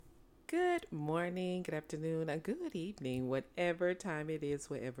Good morning, good afternoon, and good evening, whatever time it is,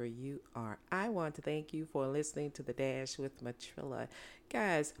 wherever you are. I want to thank you for listening to The Dash with Matrilla.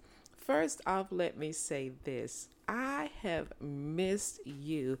 Guys, first off, let me say this. I have missed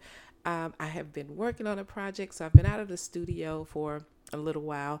you. I have been working on a project, so I've been out of the studio for a little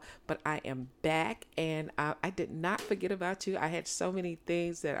while, but I am back and I did not forget about you. I had so many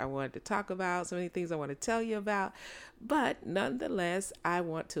things that I wanted to talk about, so many things I want to tell you about, but nonetheless, I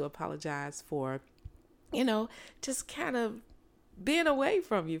want to apologize for, you know, just kind of being away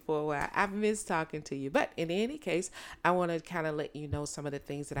from you for a while. I've missed talking to you. But in any case, I want to kind of let you know some of the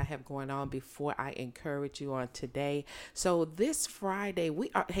things that I have going on before I encourage you on today. So this Friday,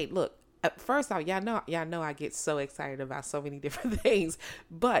 we are, hey, look, first off, y'all know I get so excited about so many different things.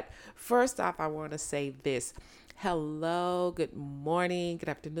 But first off, I want to say this. Hello, good morning, good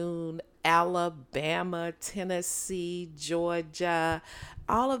afternoon, Alabama, Tennessee, Georgia,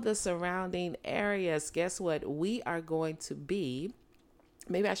 all of the surrounding areas. Guess what? We are going to be,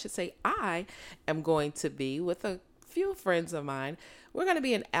 maybe I should say, I am going to be with a few friends of mine. We're going to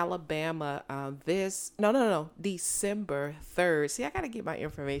be in Alabama December 3rd. See, I got to get my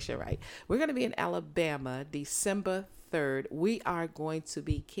information right. We're going to be in Alabama December 3rd. We are going to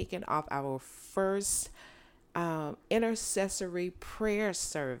be kicking off our first intercessory prayer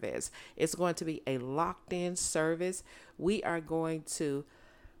service. It's going to be a locked in service. We are going to,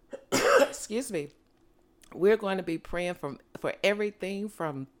 excuse me, we're going to be praying for everything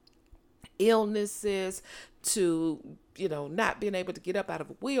from illnesses to not being able to get up out of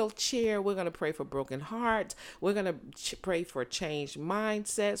a wheelchair. We're going to pray for broken hearts. We're going to pray for changed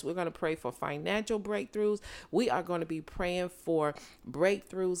mindsets. We're going to pray for financial breakthroughs. We are going to be praying for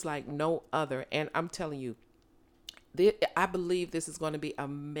breakthroughs like no other. And I'm telling you, I believe this is going to be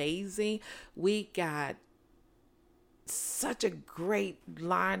amazing. We got such a great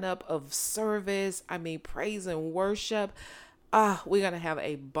lineup of service. I mean, praise and worship. We're going to have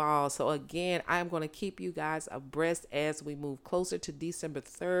a ball. So again, I'm going to keep you guys abreast as we move closer to December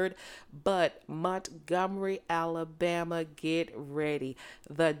 3rd. But Montgomery, Alabama, get ready.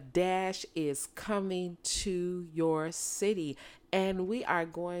 The Dash is coming to your city. And we are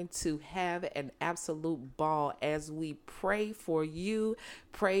going to have an absolute ball as we pray for you,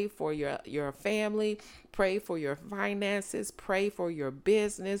 pray for your family, pray for your finances, pray for your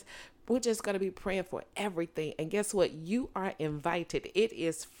business. We're just going to be praying for everything. And guess what? You are invited. It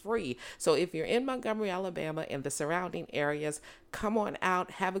is free. So if you're in Montgomery, Alabama, and the surrounding areas, come on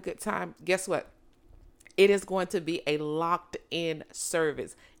out, have a good time. Guess what? It is going to be a locked in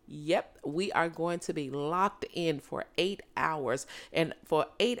service. Yep, we are going to be locked in for 8 hours. And for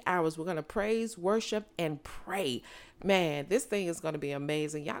 8 hours, we're going to praise, worship, and pray. Man, this thing is going to be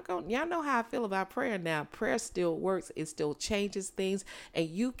amazing. Y'all know how I feel about prayer now. Prayer still works. It still changes things. And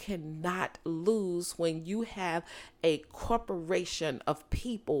you cannot lose when you have a corporation of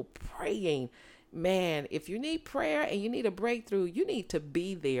people praying. Man, if you need prayer and you need a breakthrough, you need to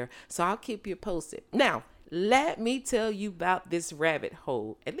be there. So I'll keep you posted. Now, let me tell you about this rabbit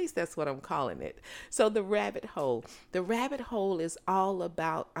hole. At least that's what I'm calling it. So the rabbit hole. The rabbit hole is all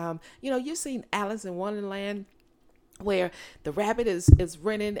about, you've seen Alice in Wonderland, where the rabbit is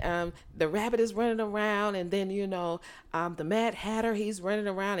running, the rabbit is running around, and then the Mad Hatter, he's running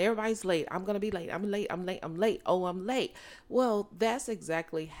around. Everybody's late. I'm gonna be late. I'm late. Oh, I'm late. Well, that's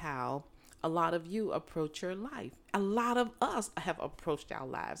exactly how a lot of you approach your life. A lot of us have approached our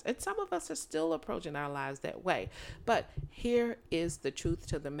lives, and some of us are still approaching our lives that way. But here is the truth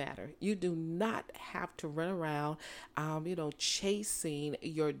to the matter. You do not have to run around, chasing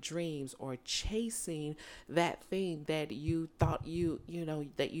your dreams or chasing that thing that you thought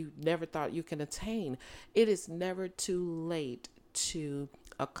that you never thought you can attain. It is never too late to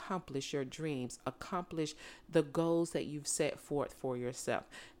accomplish your dreams, accomplish the goals that you've set forth for yourself.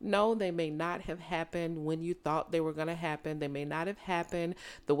 No, they may not have happened when you thought they were going to happen. They may not have happened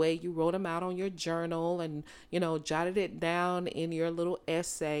the way you wrote them out on your journal and, jotted it down in your little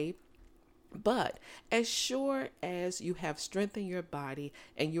essay. But as sure as you have strength in your body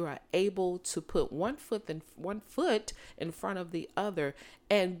and you are able to put one foot in front of the other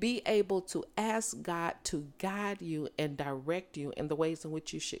and be able to ask God to guide you and direct you in the ways in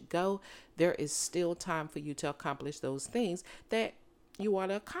which you should go, there is still time for you to accomplish those things that you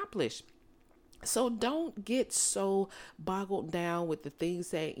want to accomplish. So don't get so boggled down with the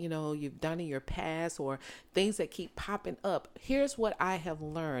things that, you've done in your past or things that keep popping up. Here's what I have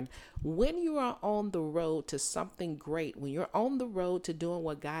learned. When you are on the road to something great, when you're on the road to doing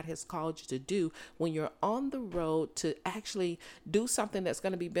what God has called you to do, when you're on the road to actually do something that's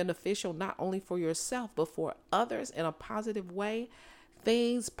going to be beneficial, not only for yourself, but for others in a positive way,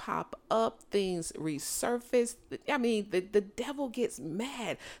 things pop up, things resurface. I mean, the devil gets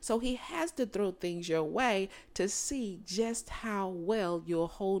mad. So he has to throw things your way to see just how well you'll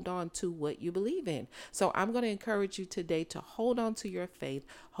hold on to what you believe in. So I'm going to encourage you today to hold on to your faith,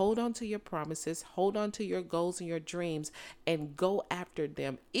 hold on to your promises, hold on to your goals and your dreams, and go after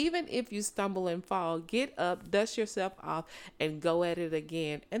them. Even if you stumble and fall, get up, dust yourself off, and go at it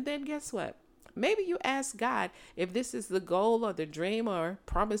again. And then guess what? Maybe you ask God if this is the goal or the dream or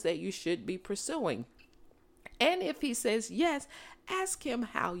promise that you should be pursuing. And if he says yes, ask him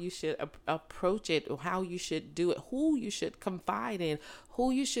how you should approach it, or how you should do it, who you should confide in,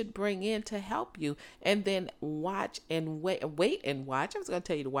 who you should bring in to help you. And then watch and wait and watch. I was going to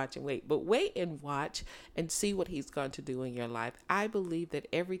tell you to watch and wait, but wait and watch and see what he's going to do in your life. I believe that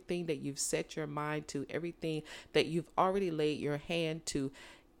everything that you've set your mind to, everything that you've already laid your hand to,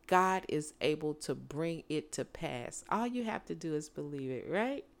 God is able to bring it to pass. All you have to do is believe it,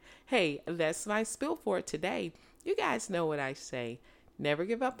 right? Hey, that's my spiel for today. You guys know what I say. Never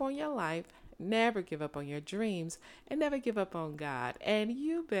give up on your life. Never give up on your dreams. And never give up on God. And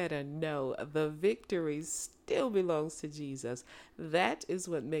you better know the victory still belongs to Jesus. That is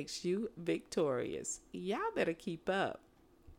what makes you victorious. Y'all better keep up.